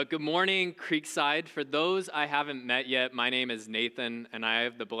Good morning, Creekside. For those I haven't met yet, my name is Nathan, and I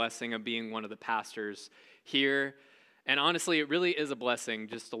have the blessing of being one of the pastors here. And honestly, it really is a blessing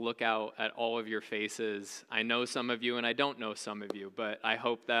just to look out at all of your faces. I know some of you, and I don't know some of you, but I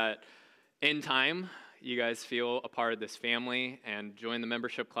hope that in time, you guys feel a part of this family and join the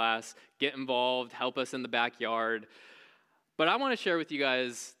membership class, get involved, help us in the backyard. But I want to share with you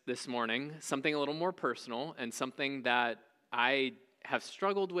guys this morning something a little more personal and something that I have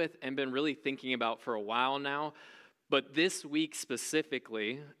struggled with and been really thinking about for a while now. But this week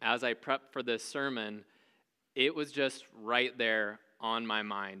specifically, as I prepped for this sermon, it was just right there on my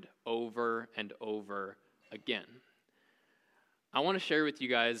mind over and over again. I want to share with you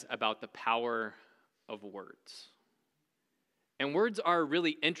guys about the power of words. And words are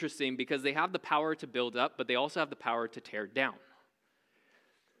really interesting because they have the power to build up, but they also have the power to tear down.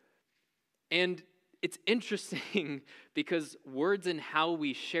 And it's interesting because words and how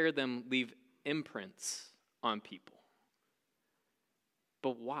we share them leave imprints on people.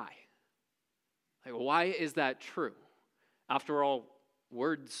 But why? Why is that true? After all,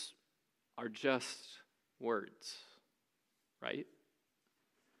 words are just words, right?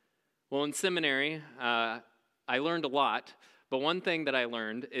 Well, in seminary, I learned a lot, but one thing that I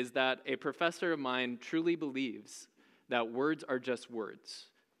learned is that a professor of mine truly believes that words are just words.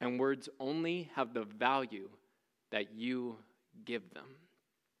 And words only have the value that you give them.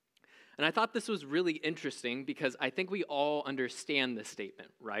 And I thought this was really interesting because I think we all understand this statement,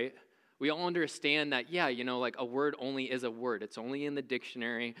 right? We all understand that, a word only is a word. It's only in the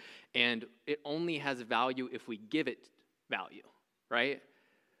dictionary, and it only has value if we give it value, right?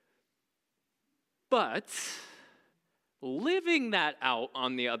 But living that out,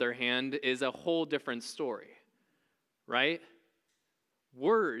 on the other hand, is a whole different story, right?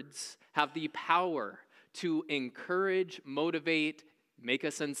 Words have the power to encourage, motivate, make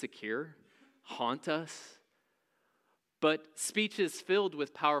us insecure, haunt us. But speeches filled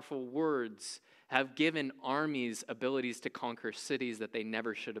with powerful words have given armies abilities to conquer cities that they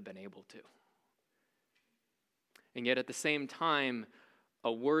never should have been able to. And yet at the same time,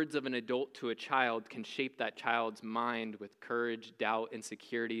 words of an adult to a child can shape that child's mind with courage, doubt,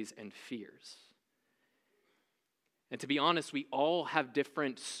 insecurities, and fears. And to be honest, we all have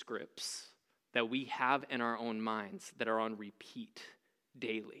different scripts that we have in our own minds that are on repeat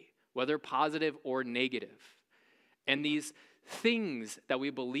daily, whether positive or negative. And these things that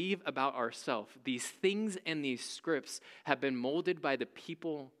we believe about ourselves, these things and these scripts have been molded by the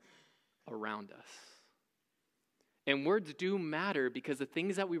people around us. And words do matter because the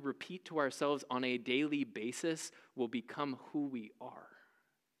things that we repeat to ourselves on a daily basis will become who we are.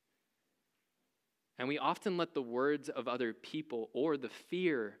 And we often let the words of other people or the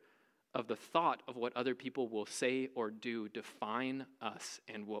fear of the thought of what other people will say or do define us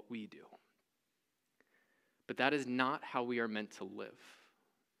and what we do. But that is not how we are meant to live.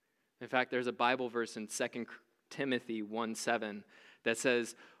 In fact, there's a Bible verse in 2 Timothy 1:7 that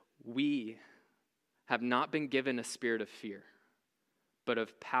says, "We have not been given a spirit of fear, but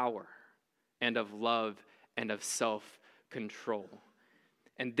of power and of love and of self-control."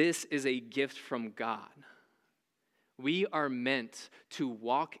 And this is a gift from God. We are meant to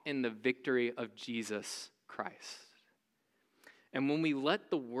walk in the victory of Jesus Christ. And when we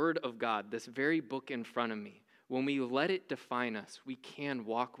let the Word of God, this very book in front of me, when we let it define us, we can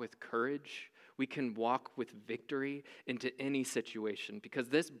walk with courage. We can walk with victory into any situation. Because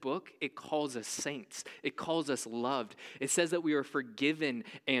this book, it calls us saints. It calls us loved. It says that we are forgiven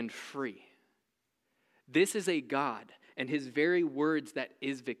and free. This is a God and his very words that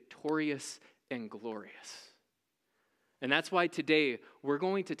is victorious and glorious. And that's why today we're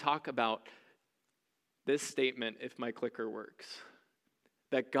going to talk about this statement, if my clicker works,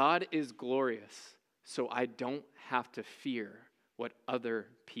 that God is glorious, so I don't have to fear what other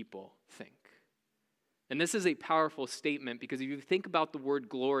people think. And this is a powerful statement because if you think about the word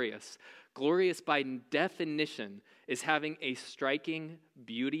glorious, glorious by definition is having a striking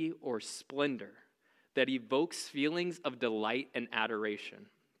beauty or splendor that evokes feelings of delight and adoration.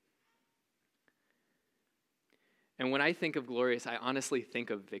 And when I think of glorious, I honestly think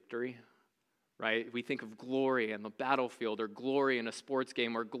of victory, right? We think of glory in the battlefield or glory in a sports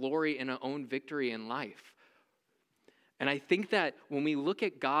game or glory in our own victory in life. And I think that when we look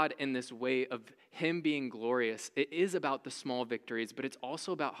at God in this way of him being glorious, it is about the small victories, but it's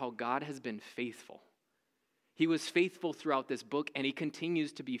also about how God has been faithful. He was faithful throughout this book, and he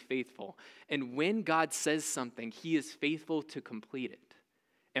continues to be faithful. And when God says something, he is faithful to complete it.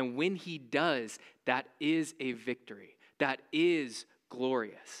 And when he does, that is a victory. That is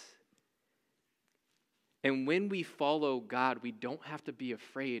glorious. And when we follow God, we don't have to be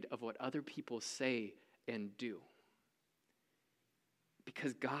afraid of what other people say and do.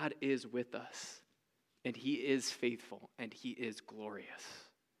 Because God is with us, and he is faithful, and he is glorious.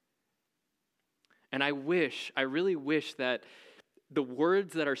 And I really wish that the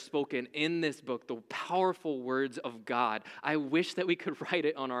words that are spoken in this book, the powerful words of God, I wish that we could write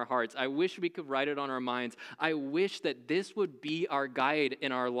it on our hearts. I wish we could write it on our minds. I wish that this would be our guide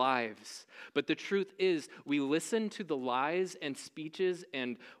in our lives. But the truth is, we listen to the lies and speeches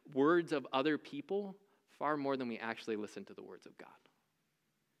and words of other people far more than we actually listen to the words of God.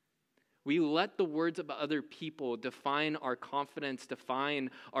 We let the words of other people define our confidence, define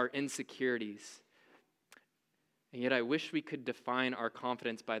our insecurities. And yet I wish we could define our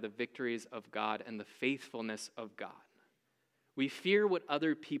confidence by the victories of God and the faithfulness of God. We fear what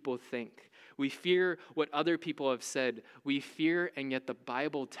other people think. We fear what other people have said. We fear, and yet the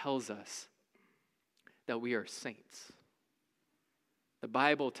Bible tells us that we are saints. The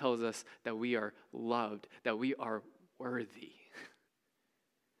Bible tells us that we are loved, that we are worthy.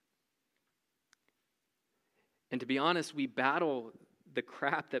 And to be honest, we battle the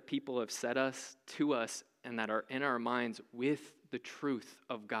crap that people have said to us and that are in our minds with the truth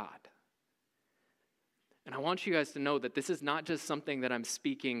of God. And I want you guys to know that this is not just something that I'm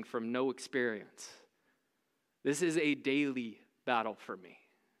speaking from no experience. This is a daily battle for me.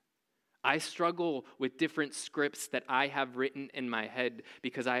 I struggle with different scripts that I have written in my head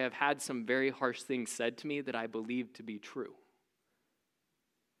because I have had some very harsh things said to me that I believe to be true.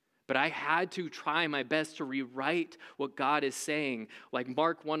 But I had to try my best to rewrite what God is saying. Like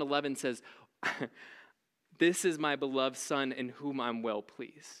Mark 1:11 says, "This is my beloved Son in whom I'm well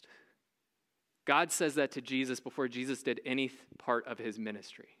pleased." God says that to Jesus before Jesus did any part of his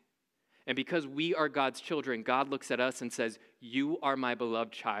ministry. And because we are God's children, God looks at us and says, "You are my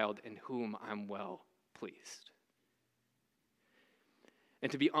beloved child in whom I'm well pleased."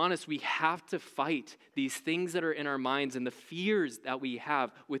 And to be honest, we have to fight these things that are in our minds and the fears that we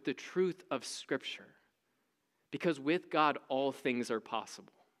have with the truth of Scripture. Because with God, all things are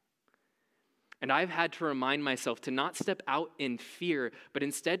possible. And I've had to remind myself to not step out in fear, but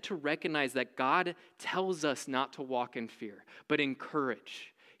instead to recognize that God tells us not to walk in fear, but in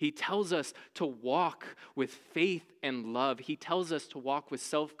courage. He tells us to walk with faith and love. He tells us to walk with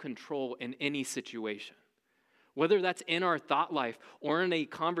self-control in any situation. Whether that's in our thought life or in a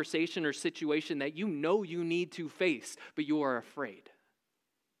conversation or situation that you know you need to face, but you are afraid.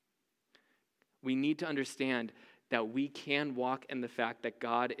 We need to understand that we can walk in the fact that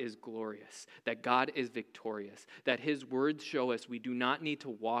God is glorious, that God is victorious, that his words show us we do not need to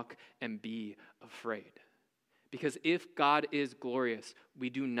walk and be afraid. Because if God is glorious, we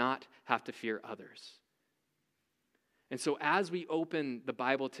do not have to fear others. And so as we open the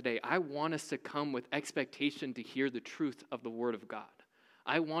Bible today, I want us to come with expectation to hear the truth of the Word of God.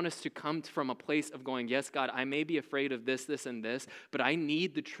 I want us to come from a place of going, yes, God, I may be afraid of this, this, and this, but I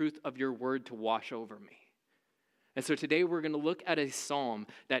need the truth of your Word to wash over me. And so today we're going to look at a psalm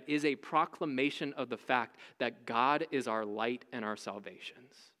that is a proclamation of the fact that God is our light and our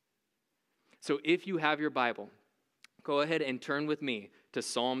salvations. So if you have your Bible, go ahead and turn with me to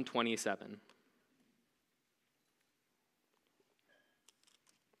Psalm 27.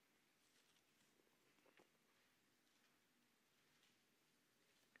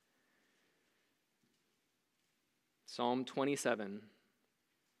 Psalm 27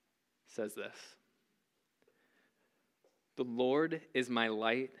 says this: "The Lord is my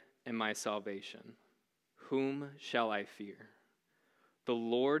light and my salvation. Whom shall I fear? The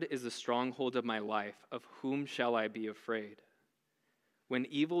Lord is the stronghold of my life. Of whom shall I be afraid? When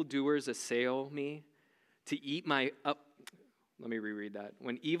evildoers assail me to eat my up..." Let me reread that.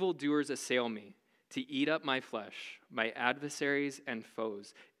 "When evildoers assail me to eat up my flesh, my adversaries and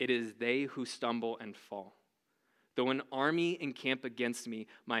foes, it is they who stumble and fall. Though an army encamp against me,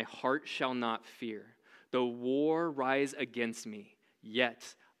 my heart shall not fear. Though war rise against me,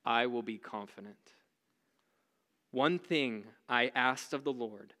 yet I will be confident. One thing I asked of the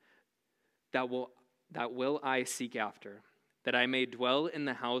Lord, that will I seek after, that I may dwell in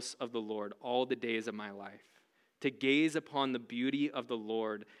the house of the Lord all the days of my life, to gaze upon the beauty of the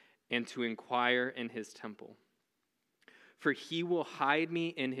Lord and to inquire in his temple. For he will hide me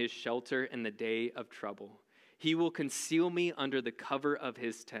in his shelter in the day of trouble. He will conceal me under the cover of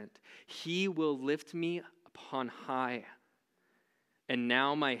his tent. He will lift me upon high. And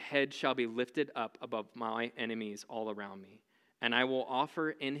now my head shall be lifted up above my enemies all around me. And I will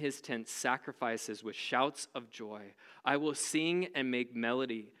offer in his tent sacrifices with shouts of joy. I will sing and make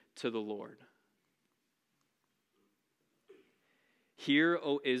melody to the Lord. Hear,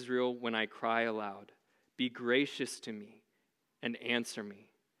 O Israel, when I cry aloud. Be gracious to me and answer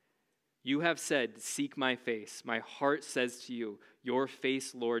me. You have said, seek my face. My heart says to you, your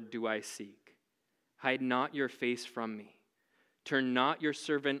face, Lord, do I seek. Hide not your face from me. Turn not your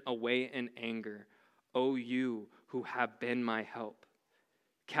servant away in anger, O you who have been my help.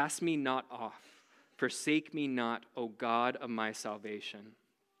 Cast me not off. Forsake me not, O God of my salvation.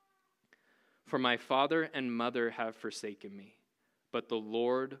 For my father and mother have forsaken me, but the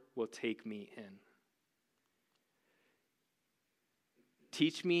Lord will take me in.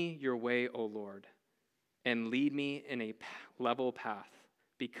 Teach me your way, O Lord, and lead me in a level path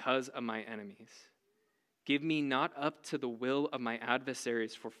because of my enemies. Give me not up to the will of my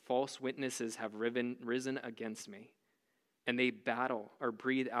adversaries, for false witnesses have risen against me, and they battle or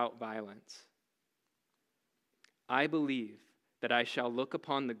breathe out violence. I believe that I shall look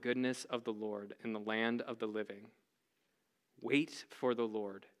upon the goodness of the Lord in the land of the living. Wait for the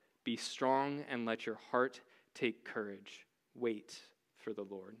Lord. Be strong and let your heart take courage. Wait for the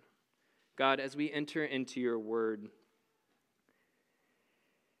Lord. God, as we enter into your word,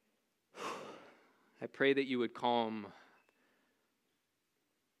 I pray that you would calm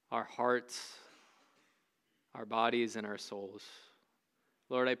our hearts, our bodies, and our souls.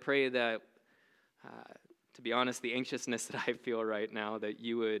 Lord, I pray that, to be honest, the anxiousness that I feel right now, that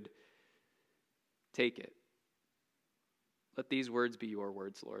you would take it. Let these words be your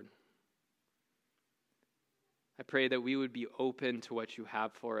words, Lord. I pray that we would be open to what you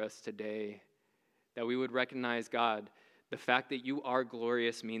have for us today, that we would recognize, God, the fact that you are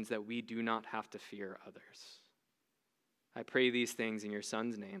glorious means that we do not have to fear others. I pray these things in your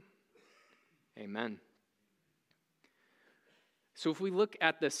Son's name. Amen. So if we look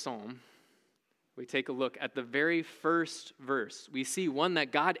at this psalm, we take a look at the very first verse. We see, one,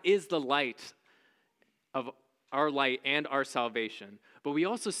 that God is the light of our light and our salvation. But we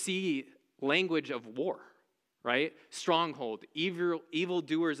also see language of war, right? Stronghold,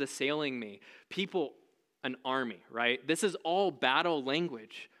 evildoers assailing me, people, an army, right? This is all battle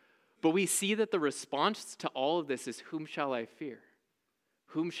language. But we see that the response to all of this is, whom shall I fear?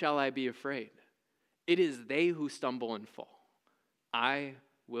 Whom shall I be afraid? It is they who stumble and fall. I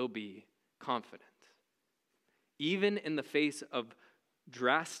will be confident. Even in the face of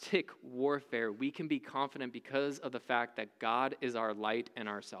drastic warfare, we can be confident because of the fact that God is our light and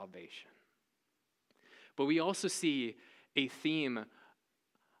our salvation. But we also see a theme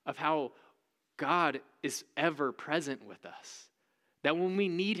of how God is ever present with us. That when we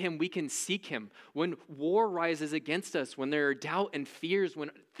need him, we can seek him. When war rises against us, when there are doubt and fears,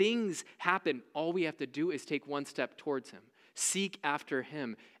 when things happen, all we have to do is take one step towards him. Seek after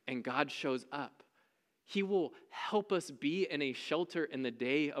him, and God shows up. He will help us be in a shelter in the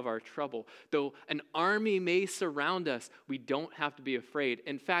day of our trouble. Though an army may surround us, we don't have to be afraid.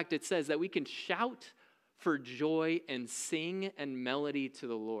 In fact, it says that we can shout for joy and sing and melody to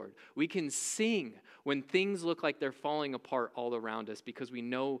the Lord. We can sing when things look like they're falling apart all around us because we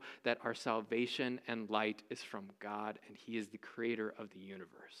know that our salvation and light is from God and he is the creator of the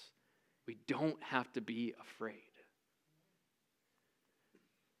universe. We don't have to be afraid.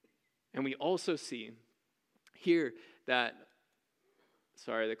 And we also see here that,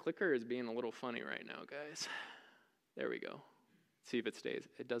 sorry, the clicker is being a little funny right now, guys. There we go. See if it stays.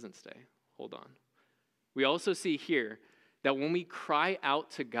 It doesn't stay. Hold on. We also see here that when we cry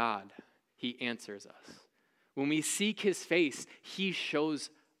out to God, he answers us. When we seek his face, he shows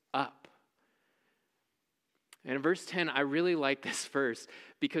up. And in verse 10, I really like this verse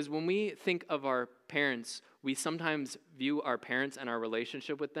because when we think of our parents, we sometimes view our parents and our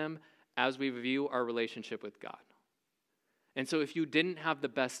relationship with them as we view our relationship with God. And so if you didn't have the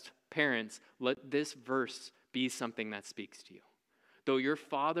best parents, let this verse be something that speaks to you. Though your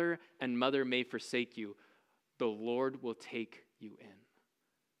father and mother may forsake you, the Lord will take you in.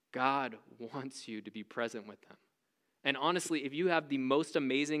 God wants you to be present with them. And honestly, if you have the most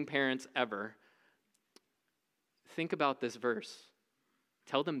amazing parents ever, think about this verse.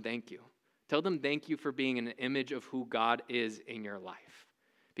 Tell them thank you. Tell them thank you for being an image of who God is in your life.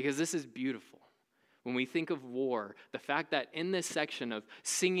 Because this is beautiful. When we think of war, the fact that in this section of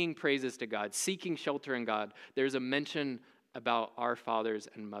singing praises to God, seeking shelter in God, there's a mention about our fathers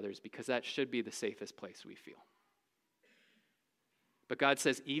and mothers because that should be the safest place we feel. But God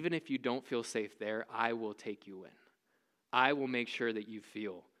says, even if you don't feel safe there, I will take you in. I will make sure that you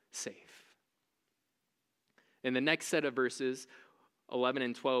feel safe. In the next set of verses, 11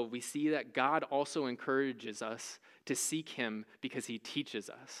 and 12, we see that God also encourages us to seek him because he teaches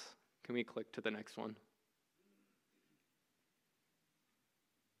us. Can we click to the next one?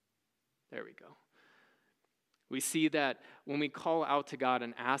 There we go. We see that when we call out to God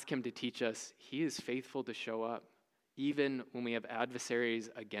and ask him to teach us, he is faithful to show up, even when we have adversaries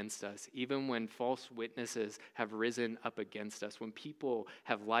against us, even when false witnesses have risen up against us, when people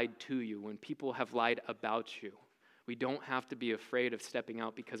have lied to you, when people have lied about you. We don't have to be afraid of stepping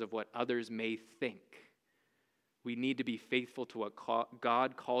out because of what others may think. We need to be faithful to what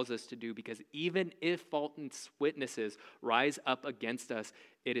God calls us to do, because even if false witnesses rise up against us,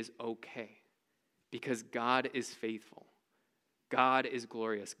 it is okay. Because God is faithful, God is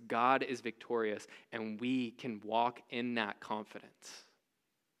glorious, God is victorious, and we can walk in that confidence.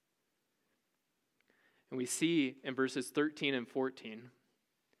 And we see in verses 13 and 14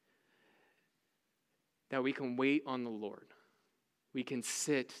 that we can wait on the Lord. We can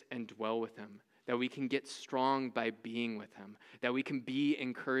sit and dwell with him, that we can get strong by being with him, that we can be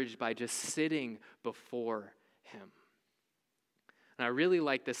encouraged by just sitting before him. And I really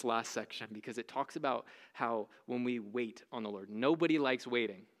like this last section because it talks about how when we wait on the Lord, nobody likes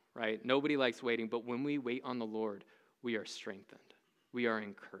waiting, right? Nobody likes waiting, but when we wait on the Lord, we are strengthened. We are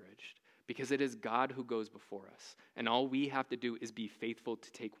encouraged because it is God who goes before us. And all we have to do is be faithful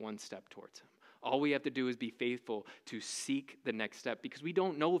to take one step towards him. All we have to do is be faithful to seek the next step, because we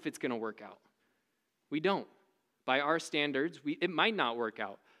don't know if it's going to work out. We don't. By our standards, it might not work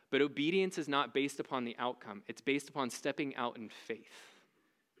out. But obedience is not based upon the outcome. It's based upon stepping out in faith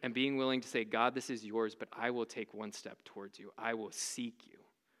and being willing to say, God, this is yours, but I will take one step towards you. I will seek you.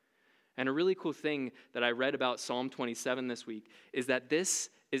 And a really cool thing that I read about Psalm 27 this week is that this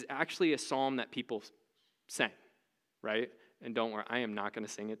is actually a psalm that people sang, right? And don't worry, I am not going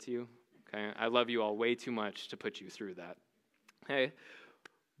to sing it to you, okay? I love you all way too much to put you through that, okay?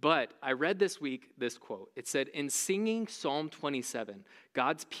 But I read this week this quote. It said, in singing Psalm 27,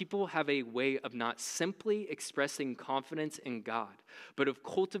 God's people have a way of not simply expressing confidence in God, but of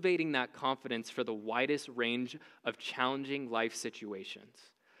cultivating that confidence for the widest range of challenging life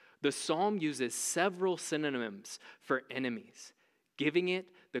situations. The psalm uses several synonyms for enemies, giving it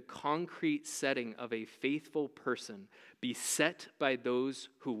the concrete setting of a faithful person beset by those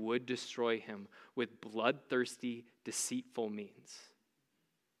who would destroy him with bloodthirsty, deceitful means.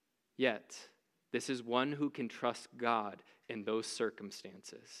 Yet, this is one who can trust God in those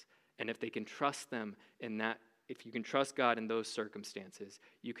circumstances. And if they can trust them in that, if you can trust God in those circumstances,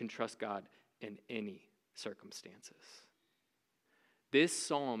 you can trust God in any circumstances. This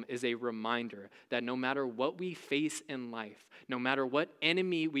psalm is a reminder that no matter what we face in life, no matter what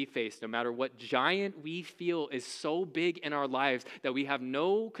enemy we face, no matter what giant we feel is so big in our lives that we have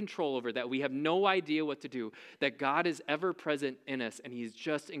no control over, that we have no idea what to do, that God is ever present in us, and he's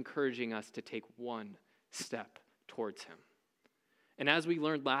just encouraging us to take one step towards him. And as we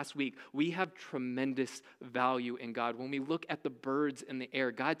learned last week, we have tremendous value in God. When we look at the birds in the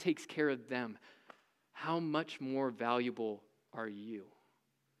air, God takes care of them. How much more valuable are you?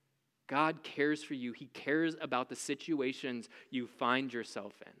 God cares for you. He cares about the situations you find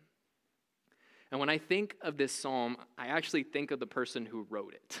yourself in. And when I think of this psalm, I actually think of the person who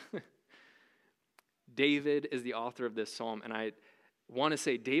wrote it. David is the author of this psalm, and I want to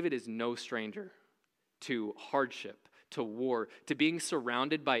say David is no stranger to hardship, to war, to being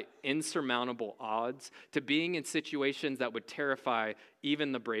surrounded by insurmountable odds, to being in situations that would terrify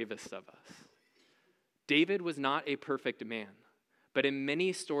even the bravest of us. David was not a perfect man, but in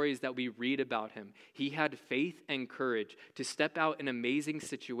many stories that we read about him, he had faith and courage to step out in amazing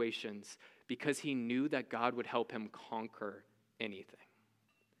situations because he knew that God would help him conquer anything.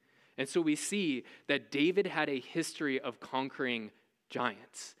 And so we see that David had a history of conquering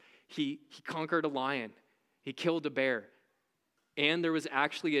giants. He conquered a lion, he killed a bear, and there was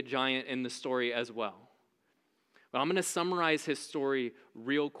actually a giant in the story as well. But I'm going to summarize his story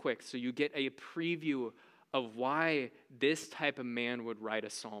real quick so you get a preview of why this type of man would write a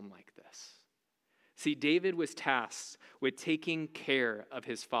psalm like this. See, David was tasked with taking care of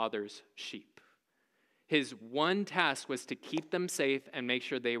his father's sheep. His one task was to keep them safe and make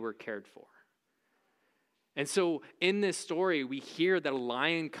sure they were cared for. And so in this story, we hear that a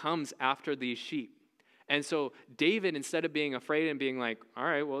lion comes after these sheep. And so David, instead of being afraid and being like, all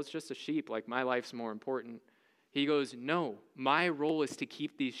right, well, it's just a sheep, like my life's more important, he goes, no, my role is to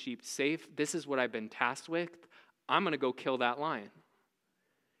keep these sheep safe. This is what I've been tasked with. I'm going to go kill that lion.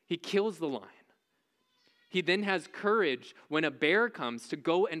 He kills the lion. He then has courage when a bear comes to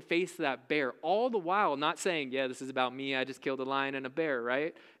go and face that bear, all the while not saying, yeah, this is about me. I just killed a lion and a bear,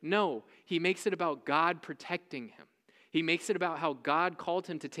 right? No, he makes it about God protecting him. He makes it about how God called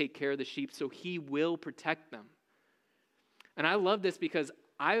him to take care of the sheep, so he will protect them. And I love this because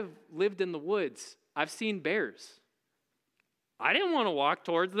I've lived in the woods. I've seen bears. I didn't want to walk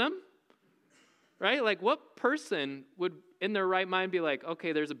towards them. right? Like, what person would, in their right mind, be like,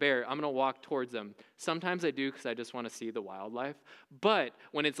 okay, there's a bear, I'm going to walk towards them? Sometimes I do because I just want to see the wildlife. But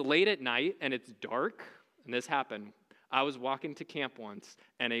when it's late at night and it's dark, and this happened, I was walking to camp once,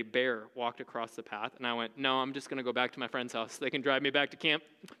 and a bear walked across the path, and I went, no, I'm just going to go back to my friend's house. They can drive me back to camp.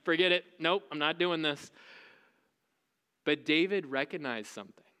 Forget it. Nope, I'm not doing this. But David recognized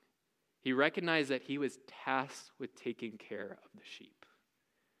something. He recognized that he was tasked with taking care of the sheep.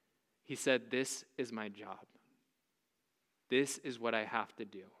 He said, this is my job. This is what I have to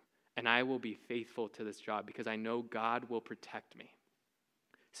do. And I will be faithful to this job because I know God will protect me.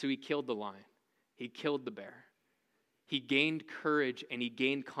 So he killed the lion. He killed the bear. He gained courage and he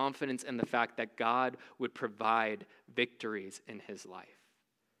gained confidence in the fact that God would provide victories in his life.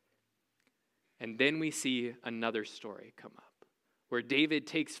 And then we see another story come up where David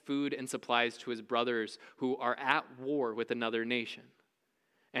takes food and supplies to his brothers who are at war with another nation.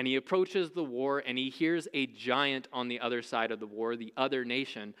 And he approaches the war and he hears a giant on the other side of the war, the other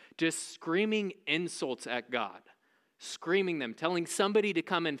nation, just screaming insults at God, screaming them, telling somebody to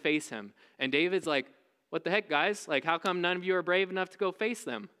come and face him. And David's like, what the heck, guys? Like, how come none of you are brave enough to go face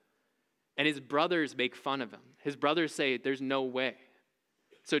them? And his brothers make fun of him. His brothers say, there's no way.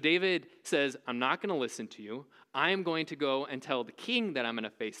 So David says, I'm not going to listen to you. I am going to go and tell the king that I'm going to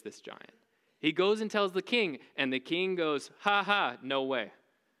face this giant. He goes and tells the king, and the king goes, ha ha, no way.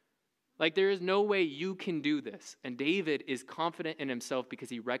 Like, there is no way you can do this. And David is confident in himself because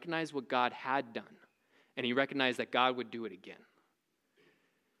he recognized what God had done. And he recognized that God would do it again.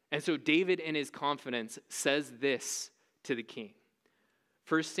 And so David, in his confidence, says this to the king.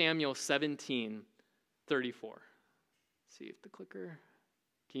 1 Samuel 17:34. See if the clicker...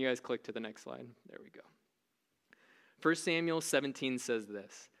 Can you guys click to the next slide? There we go. 1 Samuel 17 says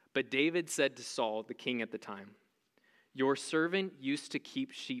this. But David said to Saul, the king at the time, your servant used to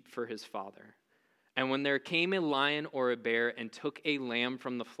keep sheep for his father. And when there came a lion or a bear and took a lamb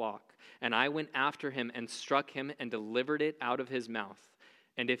from the flock, and I went after him and struck him and delivered it out of his mouth,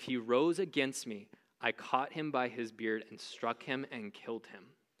 and if he rose against me, I caught him by his beard and struck him and killed him.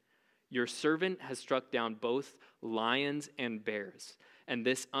 Your servant has struck down both lions and bears, and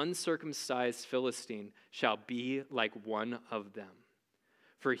this uncircumcised Philistine shall be like one of them.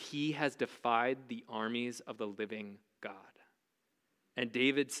 For he has defied the armies of the living God. And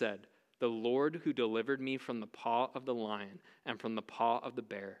David said, the Lord who delivered me from the paw of the lion and from the paw of the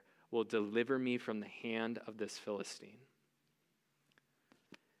bear will deliver me from the hand of this Philistine.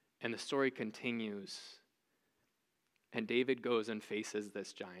 And the story continues. And David goes and faces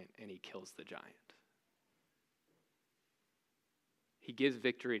this giant, and he kills the giant. He gives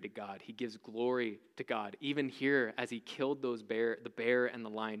victory to God. He gives glory to God. Even here, as he killed the bear and the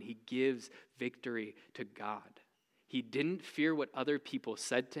lion, he gives victory to God. He didn't fear what other people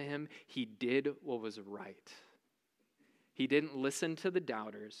said to him. He did what was right. He didn't listen to the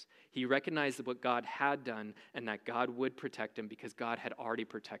doubters. He recognized what God had done and that God would protect him because God had already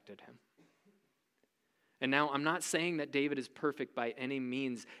protected him. And now, I'm not saying that David is perfect by any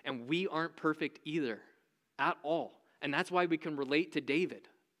means, and we aren't perfect either, at all. And that's why we can relate to David.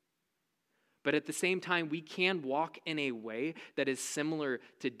 But at the same time, we can walk in a way that is similar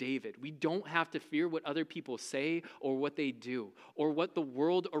to David. We don't have to fear what other people say or what they do, or what the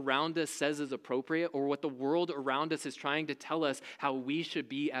world around us says is appropriate, or what the world around us is trying to tell us how we should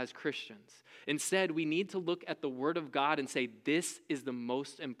be as Christians. Instead, we need to look at the Word of God and say, this is the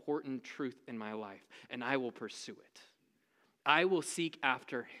most important truth in my life, and I will pursue it. I will seek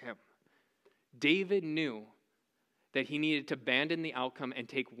after him. David knew that he needed to abandon the outcome and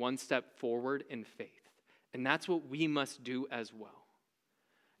take one step forward in faith. And that's what we must do as well.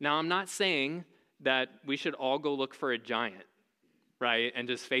 Now, I'm not saying that we should all go look for a giant, right? And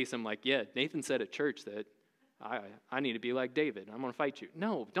just face him like, yeah, Nathan said at church that I need to be like David. I'm going to fight you.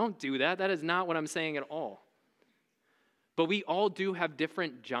 No, don't do that. That is not what I'm saying at all. But we all do have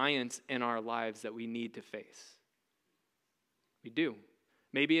different giants in our lives that we need to face. We do.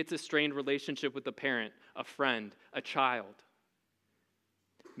 Maybe it's a strained relationship with a parent, a friend, a child.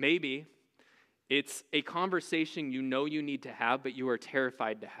 Maybe it's a conversation you know you need to have, but you are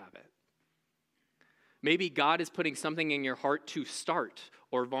terrified to have it. Maybe God is putting something in your heart to start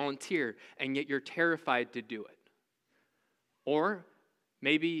or volunteer, and yet you're terrified to do it. Or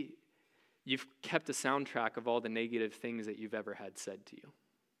maybe you've kept a soundtrack of all the negative things that you've ever had said to you.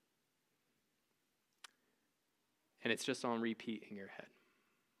 And it's just on repeat in your head.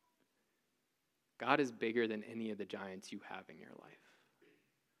 God is bigger than any of the giants you have in your life.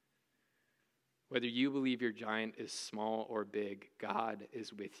 Whether you believe your giant is small or big, God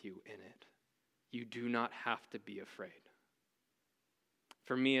is with you in it. You do not have to be afraid.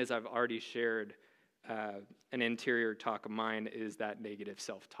 For me, as I've already shared, an interior talk of mine is that negative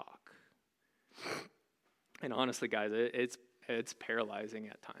self-talk. And honestly, guys, it's paralyzing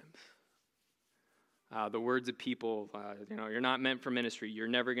at times. The words of people, you're not meant for ministry. You're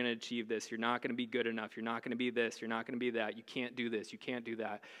never going to achieve this. You're not going to be good enough. You're not going to be this. You're not going to be that. You can't do this. You can't do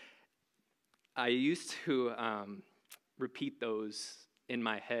that. I used to repeat those in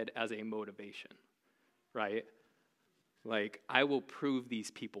my head as a motivation, right? Like, I will prove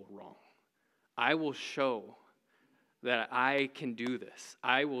these people wrong. I will show that I can do this.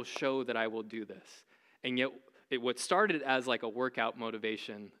 I will show that I will do this. And yet, what started as like a workout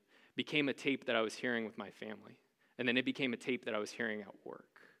motivation became a tape that I was hearing with my family. And then it became a tape that I was hearing at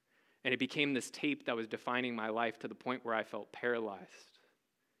work. And it became this tape that was defining my life to the point where I felt paralyzed.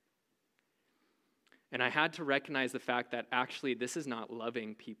 And I had to recognize the fact that actually this is not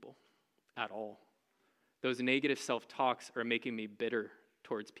loving people at all. Those negative self-talks are making me bitter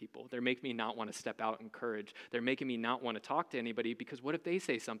towards people. They're making me not want to step out in courage. They're making me not want to talk to anybody because what if they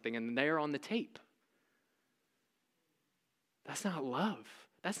say something and they're on the tape? That's not love.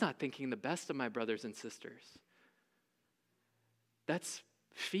 That's not thinking the best of my brothers and sisters. That's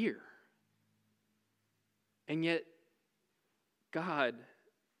fear. And yet, God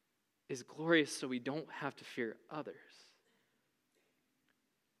is glorious so we don't have to fear others.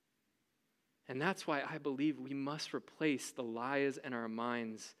 And that's why I believe we must replace the lies in our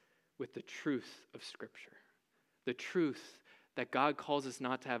minds with the truth of Scripture. The truth that God calls us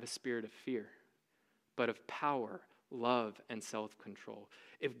not to have a spirit of fear, but of power, love, and self-control.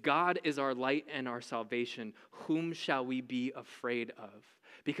 If God is our light and our salvation, whom shall we be afraid of?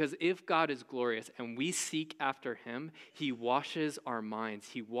 Because if God is glorious and we seek after him, he washes our minds,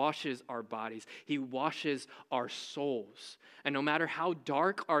 he washes our bodies, he washes our souls. And no matter how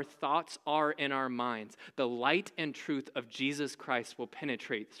dark our thoughts are in our minds, the light and truth of Jesus Christ will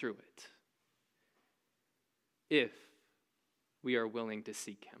penetrate through it if we are willing to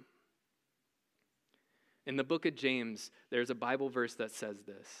seek him. In the book of James, there's a Bible verse that says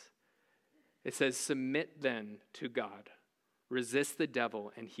this. It says, "Submit then to God. Resist the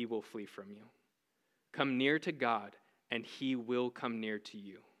devil, and he will flee from you. Come near to God, and he will come near to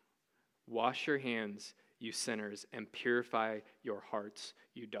you. Wash your hands, you sinners, and purify your hearts,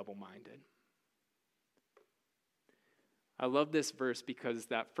 you double-minded." I love this verse because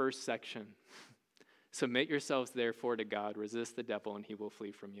that first section, submit yourselves therefore to God, resist the devil, and he will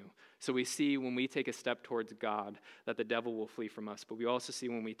flee from you. So we see when we take a step towards God that the devil will flee from us. But we also see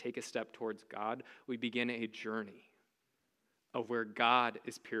when we take a step towards God, we begin a journey of where God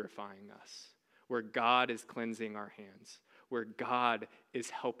is purifying us, where God is cleansing our hands, where God is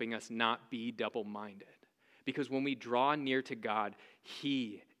helping us not be double-minded. Because when we draw near to God,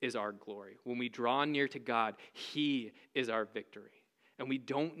 he is our glory. When we draw near to God, he is our victory. And we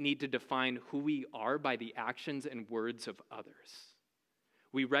don't need to define who we are by the actions and words of others.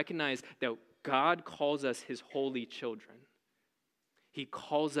 We recognize that God calls us his holy children. He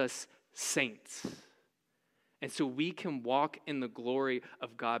calls us saints. And so we can walk in the glory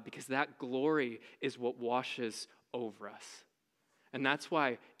of God because that glory is what washes over us. And that's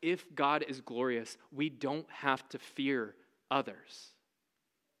why if God is glorious, we don't have to fear others.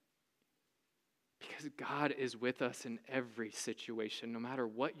 Because God is with us in every situation, no matter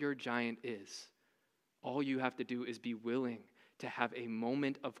what your giant is. All you have to do is be willing to have a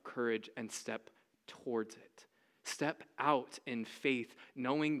moment of courage and step towards it. Step out in faith,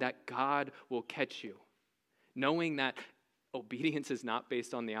 knowing that God will catch you. Knowing that obedience is not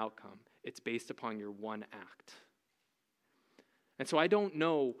based on the outcome. It's based upon your one act. And so I don't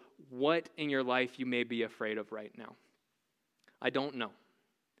know what in your life you may be afraid of right now. I don't know.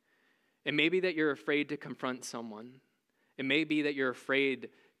 It may be that you're afraid to confront someone. It may be that you're afraid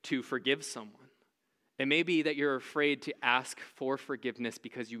to forgive someone. It may be that you're afraid to ask for forgiveness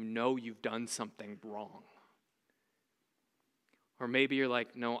because you know you've done something wrong. Or maybe you're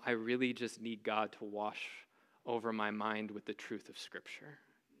like, no, I really just need God to wash over my mind with the truth of Scripture.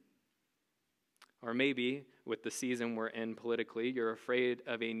 Or maybe, with the season we're in politically, you're afraid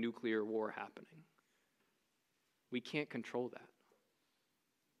of a nuclear war happening. We can't control that.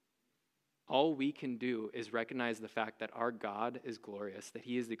 All we can do is recognize the fact that our God is glorious, that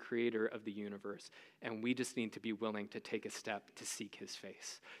he is the creator of the universe, and we just need to be willing to take a step to seek his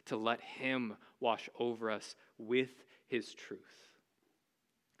face, to let him wash over us with his truth.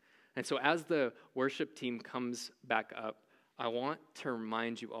 And so as the worship team comes back up, I want to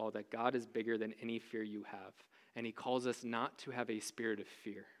remind you all that God is bigger than any fear you have, and he calls us not to have a spirit of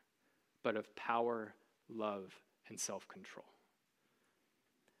fear, but of power, love, and self-control.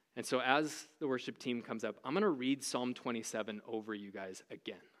 And so as the worship team comes up, I'm going to read Psalm 27 over you guys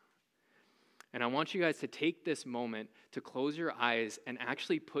again. And I want you guys to take this moment to close your eyes and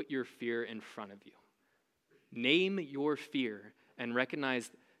actually put your fear in front of you. Name your fear and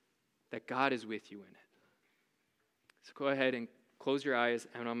recognize that God is with you in it. So go ahead and close your eyes,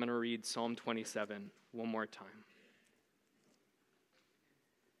 and I'm going to read Psalm 27 one more time.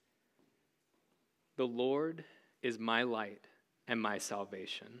 The Lord is my light and my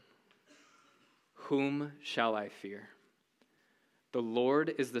salvation. Whom shall I fear? The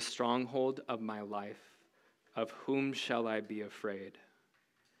Lord is the stronghold of my life. Of whom shall I be afraid?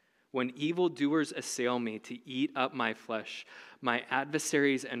 When evildoers assail me to eat up my flesh, my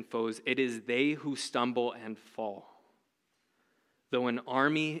adversaries and foes, it is they who stumble and fall. Though an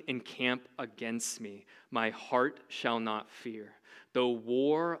army encamp against me, my heart shall not fear. Though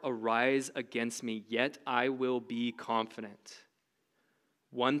war arise against me, yet I will be confident.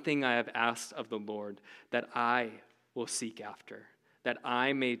 One thing I have asked of the Lord, that I will seek after, that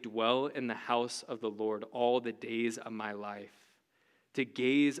I may dwell in the house of the Lord all the days of my life, to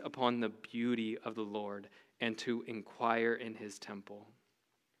gaze upon the beauty of the Lord and to inquire in his temple.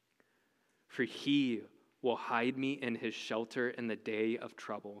 For he will hide me in his shelter in the day of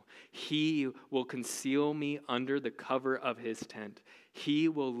trouble. He will conceal me under the cover of his tent. He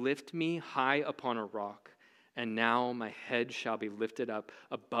will lift me high upon a rock. And now my head shall be lifted up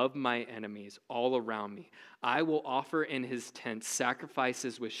above my enemies all around me. I will offer in his tent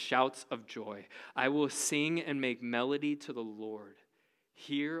sacrifices with shouts of joy. I will sing and make melody to the Lord.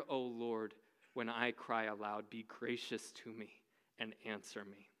 Hear, O Lord, when I cry aloud. Be gracious to me and answer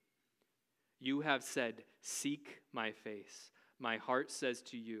me. You have said, seek my face. My heart says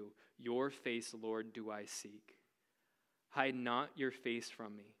to you, your face, Lord, do I seek. Hide not your face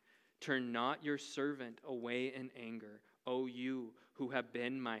from me. Turn not your servant away in anger, O you who have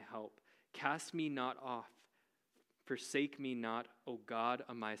been my help. Cast me not off. Forsake me not, O God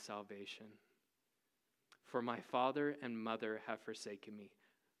of my salvation. For my father and mother have forsaken me,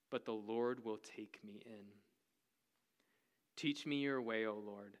 but the Lord will take me in. Teach me your way, O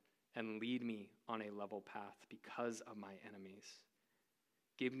Lord, and lead me on a level path because of my enemies.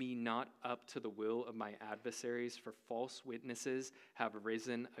 Give me not up to the will of my adversaries, for false witnesses have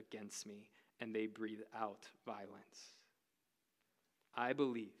risen against me, and they breathe out violence. I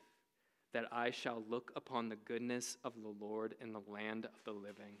believe that I shall look upon the goodness of the Lord in the land of the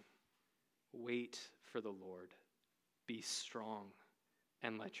living. Wait for the Lord. Be strong,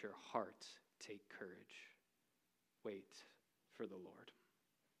 and let your heart take courage. Wait for the Lord.